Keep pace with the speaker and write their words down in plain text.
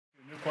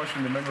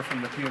question, the member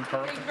from the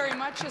Carleton. Thank you very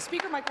much.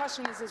 Speaker, my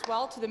question is as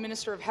well to the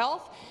Minister of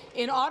Health.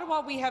 In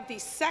Ottawa, we have the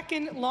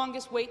second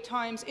longest wait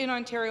times in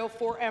Ontario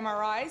for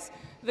MRIs.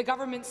 The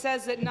government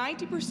says that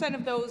 90%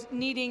 of those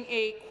needing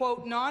a,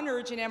 quote,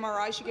 non-urgent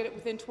MRI should get it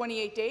within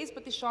 28 days,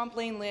 but the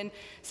Champlain Lynn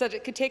said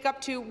it could take up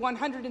to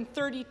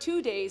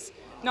 132 days,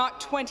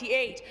 not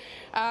 28.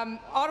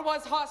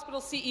 Ottawa's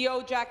hospital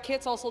CEO, Jack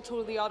Kitts, also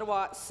told the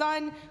Ottawa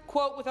Sun,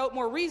 quote, without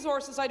more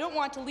resources, I don't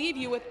want to leave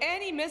you with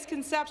any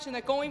misconception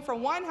that going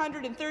from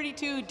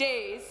 132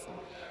 days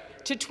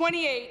to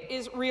 28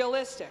 is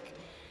realistic.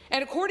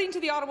 And according to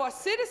the Ottawa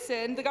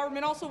Citizen, the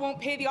government also won't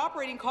pay the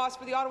operating costs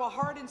for the Ottawa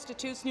Heart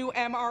Institute's new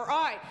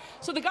MRI.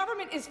 So the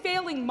government is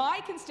failing my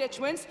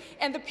constituents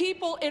and the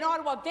people in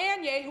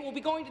Ottawa-Vanier who will be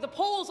going to the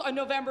polls on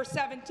November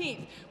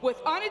 17th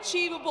with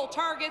unachievable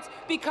targets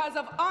because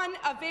of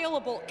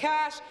unavailable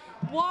cash.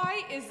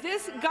 Why is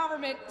this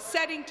government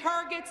setting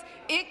targets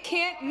it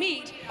can't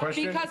meet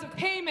because of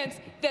payments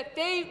that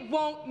they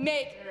won't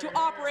make to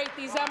operate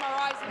these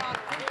MRIs in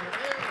Ottawa?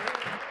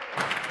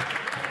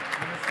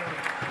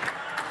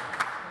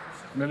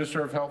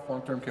 Minister of Health,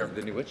 Long-Term Care.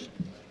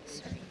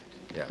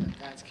 Yeah.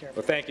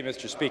 Well, thank you,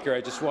 Mr. Speaker. I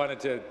just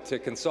wanted to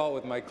consult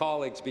with my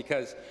colleagues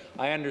because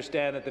I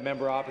understand that the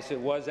member opposite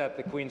was at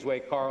the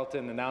Queensway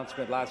Carleton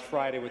announcement last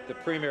Friday with the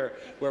Premier,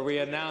 where we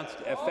announced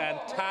a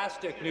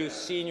fantastic new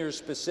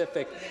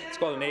senior-specific, it's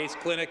called an ACE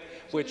clinic,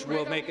 which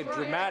will make a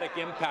dramatic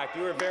impact. I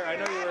know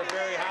you were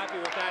very happy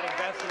with that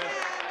investment.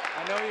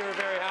 I know you were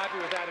very happy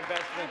with that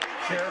investment,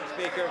 Mr.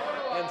 Speaker.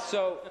 And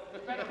so,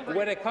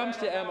 when it comes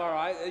to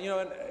MRI, you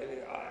know,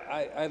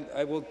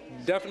 I will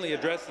definitely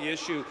address the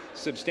issue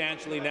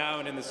substantially now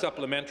and in the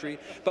supplementary,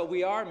 but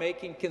we are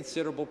making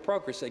considerable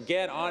progress.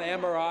 Again, on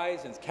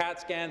MRIs and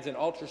CAT scans and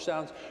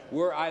ultrasounds,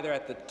 we're either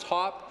at the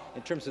top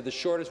in terms of the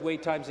shortest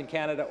wait times in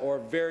Canada or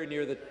very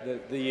near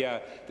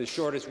the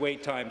shortest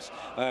wait times.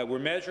 We're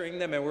measuring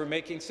them and we're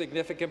making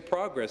significant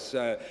progress,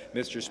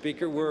 Mr.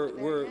 Speaker.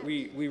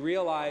 We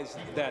realize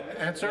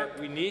that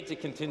we need to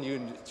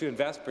continue to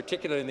invest,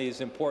 particularly in these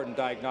important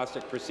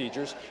diagnostic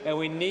procedures, and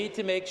we need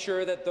to make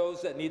sure that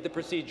those that need the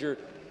procedure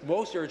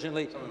most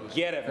urgently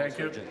get it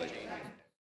most urgently.